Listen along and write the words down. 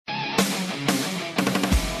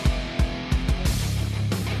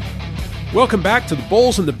Welcome back to the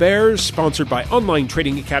Bulls and the Bears, sponsored by Online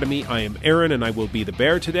Trading Academy. I am Aaron, and I will be the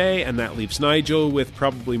bear today, and that leaves Nigel with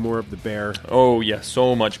probably more of the bear. Oh, yeah,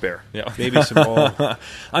 so much bear. Yeah. Maybe some bull.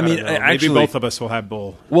 Actually, maybe both of us will have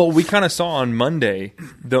bull. Well, we kind of saw on Monday,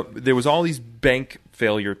 there was all these bank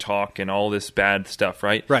failure talk and all this bad stuff,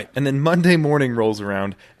 right? Right. And then Monday morning rolls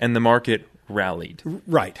around, and the market rallied.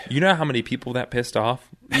 Right. You know how many people that pissed off?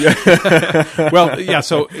 Well, yeah,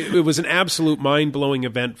 so it was an absolute mind-blowing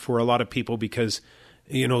event for a lot of people because,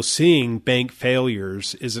 seeing bank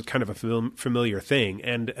failures is a kind of a familiar thing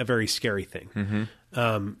and a very scary thing.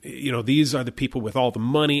 Mm-hmm. These are the people with all the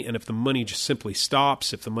money, and if the money just simply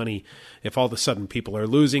stops, if all of a sudden people are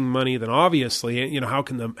losing money, then obviously, how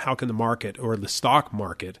can the market or the stock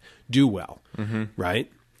market do well, right?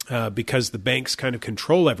 Because the banks kind of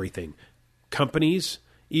control everything. Companies,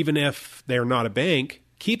 even if they're not a bank,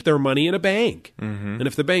 keep their money in a bank. Mm-hmm. And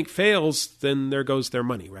if the bank fails, then there goes their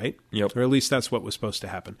money, right? Yep. Or at least that's what was supposed to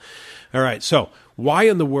happen. All right, so why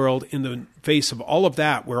in the world, in the face of all of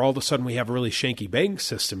that, where all of a sudden we have a really shanky bank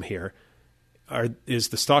system here, is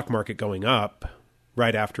the stock market going up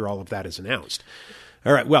right after all of that is announced?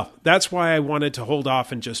 All right, well, that's why I wanted to hold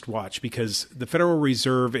off and just watch, because the Federal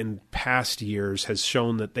Reserve in past years has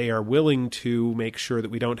shown that they are willing to make sure that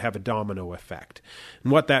we don't have a domino effect.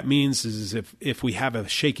 And what that means is if we have a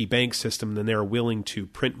shaky bank system, then they're willing to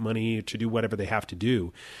print money, to do whatever they have to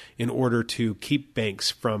do in order to keep banks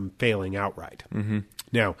from failing outright. Mm-hmm.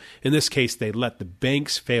 Now, in this case, they let the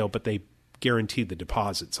banks fail, but they guaranteed the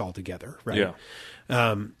deposits altogether, right?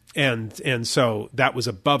 Yeah. And so that was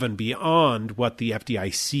above and beyond what the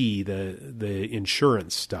FDIC, the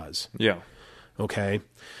insurance, does. Yeah. Okay.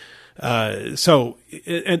 So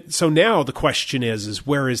now the question is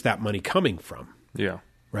where is that money coming from? Yeah.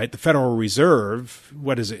 Right. The Federal Reserve,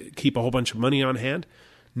 what does it, keep a whole bunch of money on hand?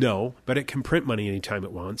 No, but it can print money anytime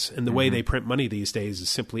it wants. And the way they print money these days is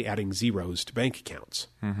simply adding zeros to bank accounts.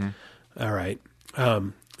 Mm-hmm. All right.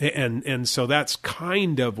 And so that's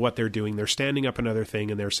kind of what they're doing. They're standing up another thing,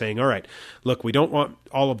 and they're saying, all right, look, we don't want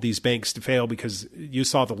all of these banks to fail, because you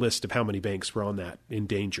saw the list of how many banks were on that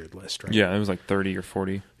endangered list, right? Yeah, it was like 30 or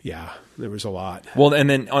 40. Yeah, there was a lot. Well, and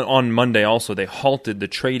then on Monday also, they halted the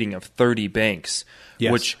trading of 30 banks,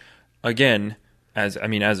 yes. Which, again, as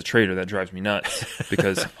a trader, that drives me nuts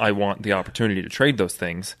because I want the opportunity to trade those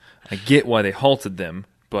things. I get why they halted them,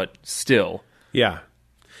 but still. Yeah.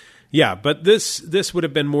 Yeah, but this would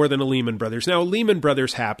have been more than a Lehman Brothers. Now, Lehman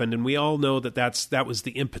Brothers happened, and we all know that was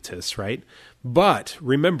the impetus, right? But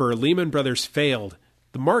remember, Lehman Brothers failed.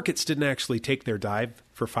 The markets didn't actually take their dive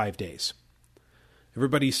for 5 days.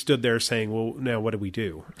 Everybody stood there saying, well, now what do we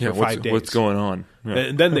do for 5 days? What's going on? Yeah.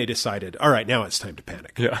 And then they decided, all right, now it's time to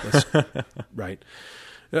panic. Yeah. Right.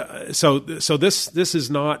 So this is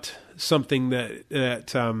not something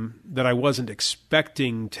that I wasn't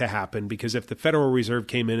expecting to happen, because if the Federal Reserve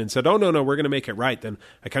came in and said, oh, no, we're going to make it right, then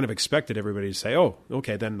I kind of expected everybody to say, oh,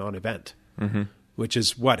 okay, then non-event, which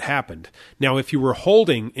is what happened. Now, if you were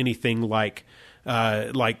holding anything like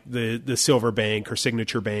the Silver Bank or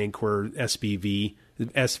Signature Bank or SVB,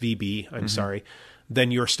 sorry,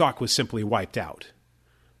 then your stock was simply wiped out.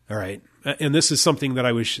 All right. And this is something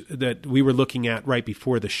that we were looking at right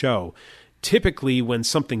before the show. Typically, when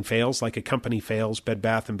something fails, like a company fails, Bed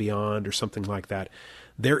Bath & Beyond or something like that,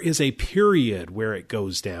 there is a period where it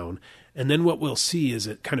goes down, and then what we'll see is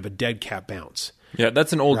kind of a dead cat bounce. Yeah,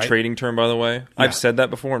 that's an old trading term, by the way. Yeah. I've said that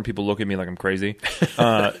before, and people look at me like I'm crazy.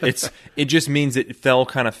 It just means it fell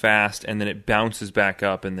kind of fast, and then it bounces back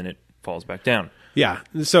up, and then it falls back down. Yeah.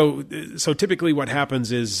 So typically what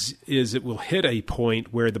happens is it will hit a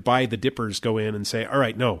point where the buy the dippers go in and say, all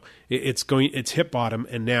right, no, it's hit bottom,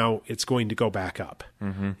 and now it's going to go back up.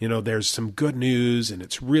 Mm-hmm. There's some good news, and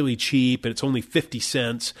it's really cheap, and it's only 50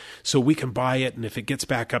 cents, so we can buy it. And if it gets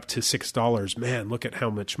back up to $6, man, look at how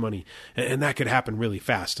much money. And that could happen really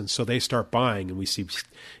fast. And so they start buying, and we see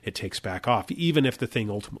it takes back off, even if the thing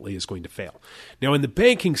ultimately is going to fail. Now, in the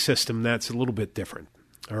banking system, that's a little bit different.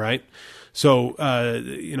 All right. So,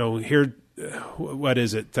 here, what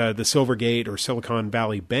is it? The Silvergate or Silicon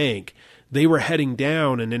Valley Bank, they were heading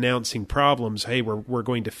down and announcing problems. Hey, we're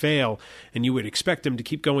going to fail. And you would expect them to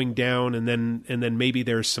keep going down. And then maybe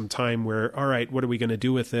there's some time where, all right, what are we going to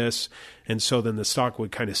do with this? And so then the stock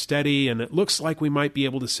would kind of steady. And it looks like we might be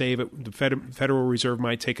able to save it. The Federal Reserve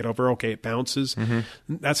might take it over. Okay, it bounces.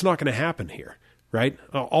 Mm-hmm. That's not going to happen here, right?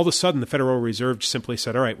 All of a sudden, the Federal Reserve simply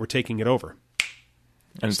said, all right, we're taking it over.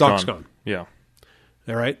 And stock's gone. Yeah.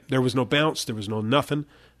 All right. There was no bounce. There was no nothing.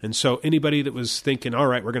 And so anybody that was thinking, all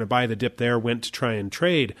right, we're going to buy the dip there, went to try and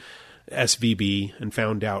trade, SVB and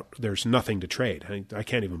found out there's nothing to trade. I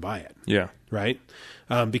can't even buy it. Yeah. Right?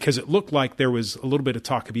 Because it looked like there was a little bit of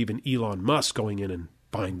talk of even Elon Musk going in and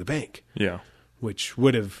buying the bank. Yeah. Which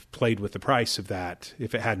would have played with the price of that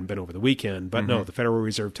if it hadn't been over the weekend. But no, the Federal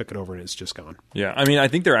Reserve took it over and it's just gone. Yeah. I mean, I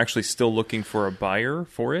think they're actually still looking for a buyer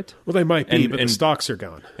for it. Well, they might be, but the stocks are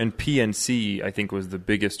gone. And PNC, I think, was the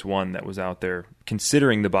biggest one that was out there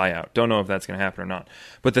considering the buyout. Don't know if that's going to happen or not.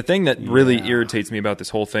 But the thing that really irritates me about this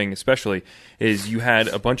whole thing, especially, is you had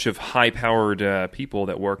a bunch of high-powered people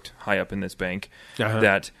that worked high up in this bank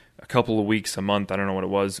that a couple of weeks, a month, I don't know what it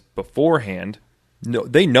was, beforehand,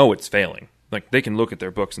 they know it's failing. Like, they can look at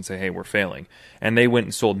their books and say, hey, we're failing. And they went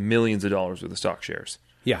and sold millions of dollars worth of stock shares.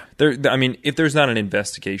 Yeah. I mean, if there's not an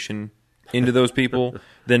investigation into those people,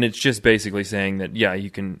 then it's just basically saying that, yeah, you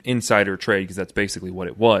can insider trade because that's basically what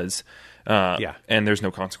it was. And there's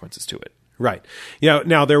no consequences to it. Right. Yeah.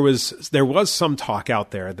 Now, there was some talk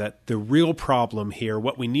out there that the real problem here,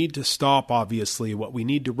 what we need to stop, obviously, what we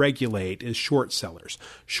need to regulate is short sellers.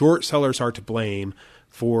 Short sellers are to blame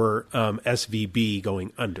for SVB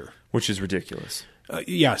going under. Which is ridiculous.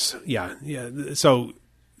 Yes. Yeah. So,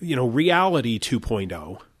 reality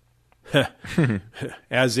 2.0,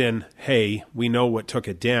 as in, hey, we know what took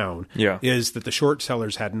it down, is that the short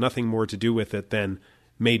sellers had nothing more to do with it than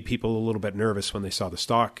made people a little bit nervous when they saw the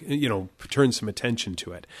stock, turn some attention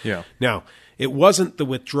to it. Yeah. Now, it wasn't the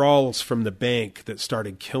withdrawals from the bank that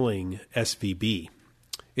started killing SVB.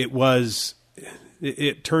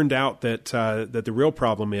 It turned out that the real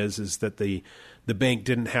problem is that the bank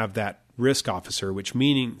didn't have that risk officer, which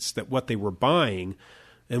means that what they were buying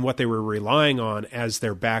and what they were relying on as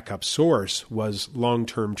their backup source was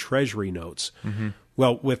long-term treasury notes. Mm-hmm.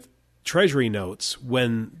 Well, with treasury notes,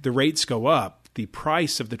 when the rates go up, the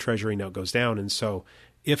price of the treasury note goes down. And so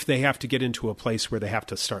if they have to get into a place where they have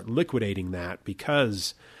to start liquidating that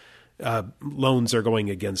because loans are going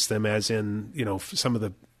against them, as in,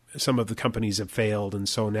 some of the companies have failed, and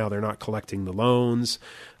so now they're not collecting the loans.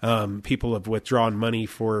 People have withdrawn money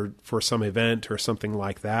for some event or something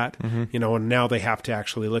like that, and now they have to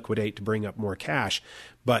actually liquidate to bring up more cash.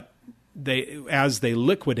 But as they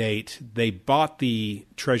liquidate, they bought the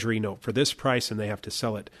treasury note for this price, and they have to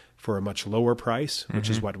sell it for a much lower price, which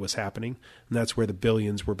is what was happening, and that's where the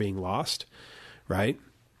billions were being lost, right?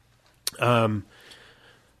 Well,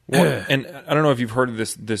 and I don't know if you've heard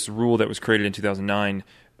of this rule that was created in 2009.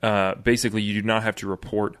 Basically, you do not have to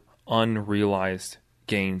report unrealized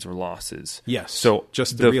gains or losses. Yes. So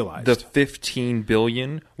just the realized. The $15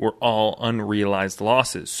 billion were all unrealized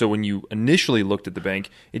losses. So when you initially looked at the bank,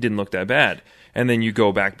 it didn't look that bad. And then you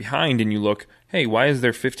go back behind and you look, hey, why is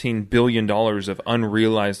there $15 billion of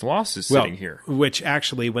unrealized losses sitting here? Which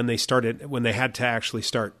actually, when they had to actually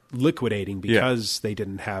start liquidating because they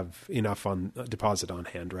didn't have enough on deposit on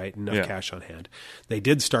hand, right? Enough cash on hand. They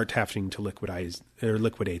did start having to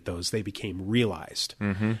liquidate those. They became realized.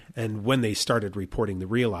 Mm-hmm. And when they started reporting the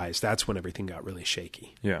realized, that's when everything got really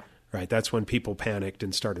shaky. Yeah. Right. That's when people panicked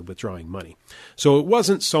and started withdrawing money. So it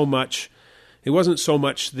wasn't so much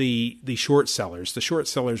the short sellers. The short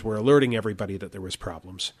sellers were alerting everybody that there was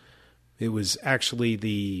problems. It was actually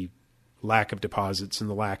the lack of deposits and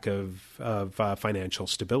the lack of financial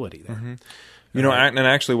stability there. Mm-hmm. And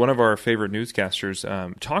actually, one of our favorite newscasters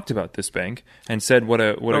talked about this bank and said, "What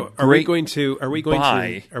a great Are we going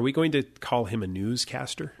to call him a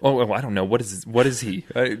newscaster? Oh, I don't know. What is he?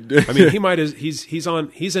 I mean,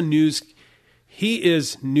 he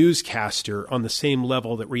is newscaster on the same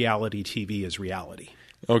level that reality TV is reality.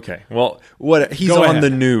 Okay. Well, he's on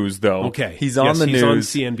the news, though. Okay. He's on the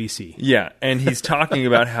news. He's on CNBC. Yeah, and he's talking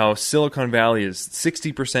about how Silicon Valley is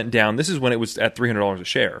 60% down. This is when it was at $300 a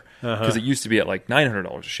share, because it used to be at like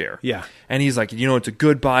 $900 a share. Yeah. And he's like, it's a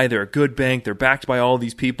good buy. They're a good bank. They're backed by all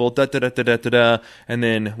these people. Da-da-da-da-da-da. And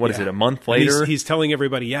then, what is it, a month later? He's telling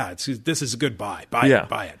everybody, this is a good buy. Buy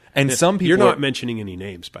it. And some people... You're not mentioning any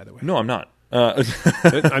names, by the way. No, I'm not.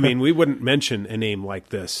 I mean, we wouldn't mention a name like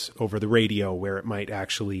this over the radio where it might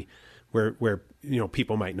actually, where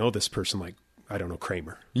people might know this person, like, I don't know,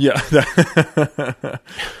 Kramer. Yeah.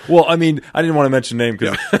 Well, I mean, I didn't want to mention name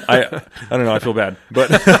because I don't know, I feel bad.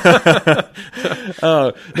 But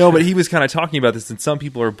no, but he was kind of talking about this, and some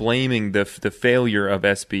people are blaming the failure of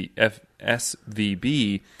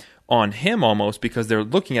SVB on him almost, because they're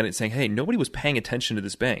looking at it saying, hey, nobody was paying attention to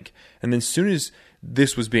this bank. And then as soon as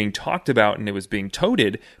this was being talked about and it was being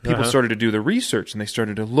touted, people started to do the research and they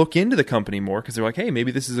started to look into the company more, because they're like, hey, maybe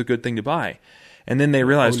this is a good thing to buy. And then they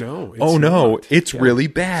realized, it's really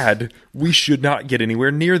bad. We should not get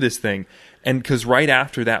anywhere near this thing. And because right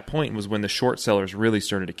after that point was when the short sellers really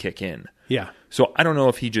started to kick in. Yeah. So I don't know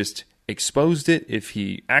if he just exposed it, if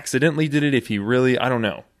he accidentally did it, if he really, I don't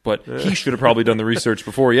know. But he should have probably done the research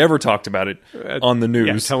before he ever talked about it on the news.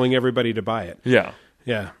 Yeah, telling everybody to buy it. Yeah.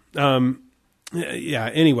 Yeah.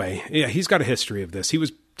 Anyway, he's got a history of this. He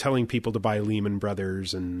was telling people to buy Lehman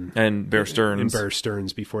Brothers and Bear Stearns. And Bear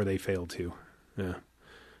Stearns before they failed to. Yeah.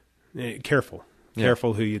 Careful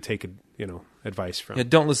who you take advice from. Yeah,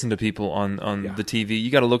 don't listen to people on the TV. You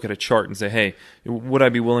got to look at a chart and say, hey, would I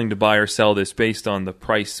be willing to buy or sell this based on the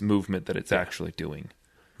price movement that it's actually doing?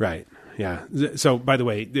 Right. Yeah. So, by the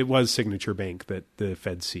way, it was Signature Bank that the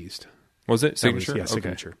Fed seized. Was it Signature?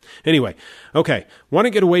 Signature. Okay. Anyway, okay. Want to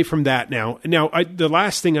get away from that now. Now, the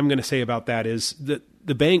last thing I'm going to say about that is that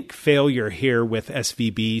the bank failure here with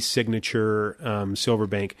SVB, Signature,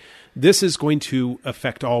 Silverbank, this is going to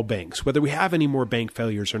affect all banks. Whether we have any more bank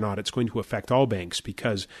failures or not, it's going to affect all banks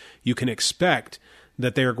because you can expect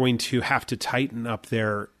that they're going to have to tighten up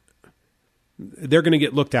they're going to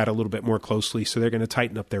get looked at a little bit more closely, so they're going to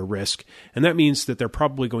tighten up their risk. And that means that they're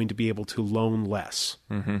probably going to be able to loan less.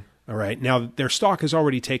 Mm-hmm. All right. Now, their stock has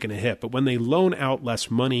already taken a hit, but when they loan out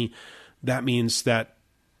less money, that means that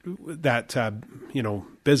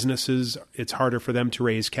businesses, it's harder for them to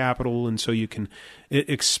raise capital, and so you can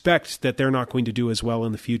expect that they're not going to do as well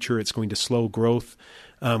in the future. It's going to slow growth.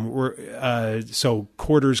 So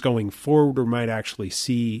quarters going forward, we might actually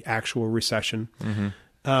see actual recession. Mm-hmm.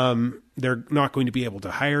 They're not going to be able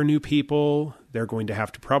to hire new people. They're going to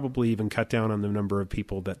have to probably even cut down on the number of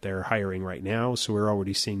people that they're hiring right now. So we're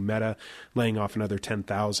already seeing Meta laying off another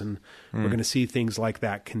 10,000. We're going to see things like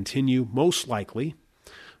that continue, most likely.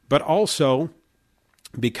 But also,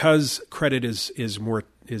 because credit is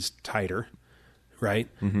tighter, right?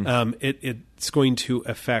 Mm-hmm. It's going to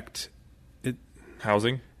affect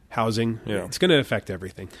housing. Yeah. It's going to affect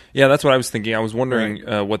everything. Yeah, that's what I was thinking. I was wondering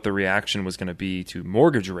what the reaction was going to be to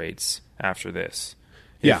mortgage rates after this.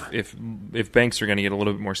 If banks are going to get a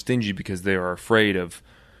little bit more stingy because they are afraid of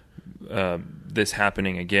this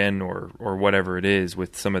happening again or whatever it is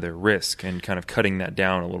with some of their risk and kind of cutting that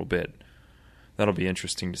down a little bit. That'll be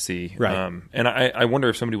interesting to see. Right. And I wonder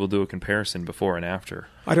if somebody will do a comparison before and after.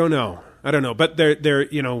 I don't know. But they're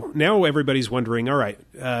now everybody's wondering, all right,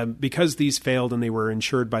 because these failed and they were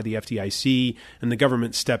insured by the FDIC and the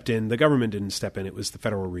government stepped in. The government didn't step in. It was the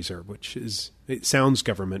Federal Reserve, it sounds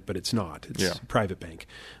government, but it's not. It's a private bank.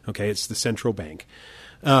 Okay. It's the central bank.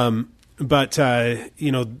 Guaranteeing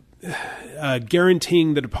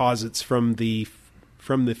the deposits from the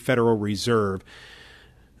Federal Reserve,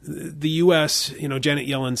 the U.S., Janet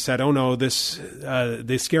Yellen said, "Oh no, this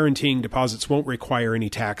guaranteeing deposits won't require any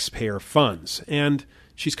taxpayer funds," and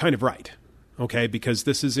she's kind of right, okay, because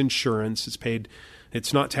this is insurance. It's paid.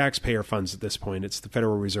 It's not taxpayer funds at this point. It's the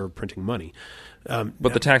Federal Reserve printing money. But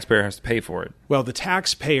the taxpayer has to pay for it. Well, the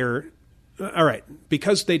taxpayer, all right,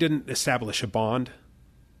 because they didn't establish a bond.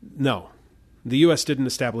 No, the U.S. didn't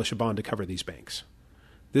establish a bond to cover these banks.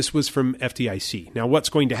 This was from FDIC. Now, what's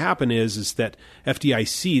going to happen is that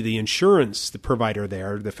FDIC, the insurance provider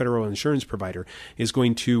there, the federal insurance provider, is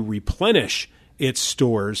going to replenish its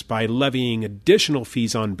stores by levying additional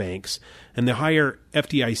fees on banks, and the higher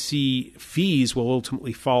FDIC fees will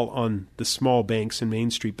ultimately fall on the small banks and Main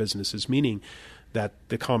Street businesses, meaning that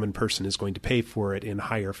the common person is going to pay for it in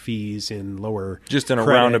higher fees, in lower just in a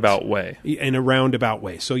credit, roundabout way. In a roundabout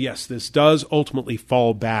way. So, yes, this does ultimately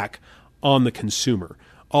fall back on the consumer.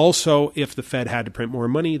 Also, if the Fed had to print more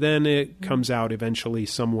money, then it comes out eventually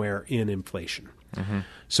somewhere in inflation. Mm-hmm.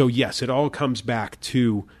 So, yes, it all comes back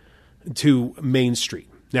to Main Street.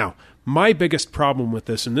 Now, my biggest problem with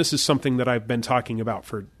this, and this is something that I've been talking about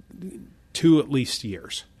for 2 at least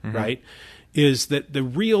years, mm-hmm. right, is that the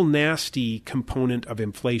real nasty component of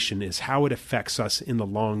inflation is how it affects us in the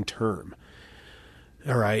long term.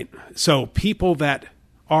 All right? So people that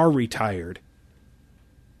are retired,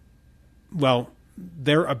 well,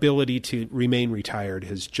 their ability to remain retired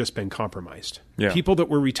has just been compromised. Yeah. People that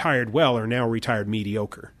were retired well are now retired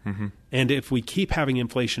mediocre. Mm-hmm. And if we keep having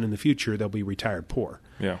inflation in the future, they'll be retired poor.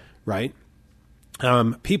 Yeah. Right?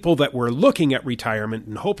 People that were looking at retirement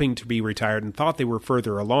and hoping to be retired and thought they were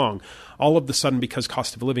further along, all of a sudden, because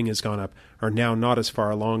cost of living has gone up, are now not as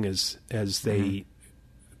far along as they mm-hmm.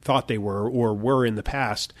 thought they were or were in the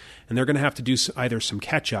past. And they're going to have to do either some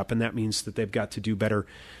catch up, and that means that they've got to do better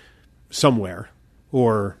somewhere.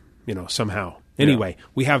 Or, somehow. Anyway,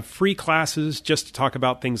 we have free classes just to talk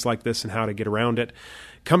about things like this and how to get around it.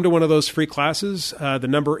 Come to one of those free classes. The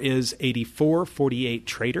number is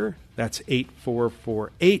 8448-TRADER. That's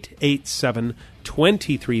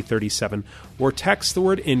 844-887-2337. Or text the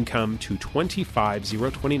word income to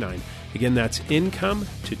 25029. Again, that's income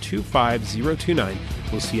to 25029.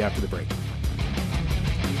 We'll see you after the break.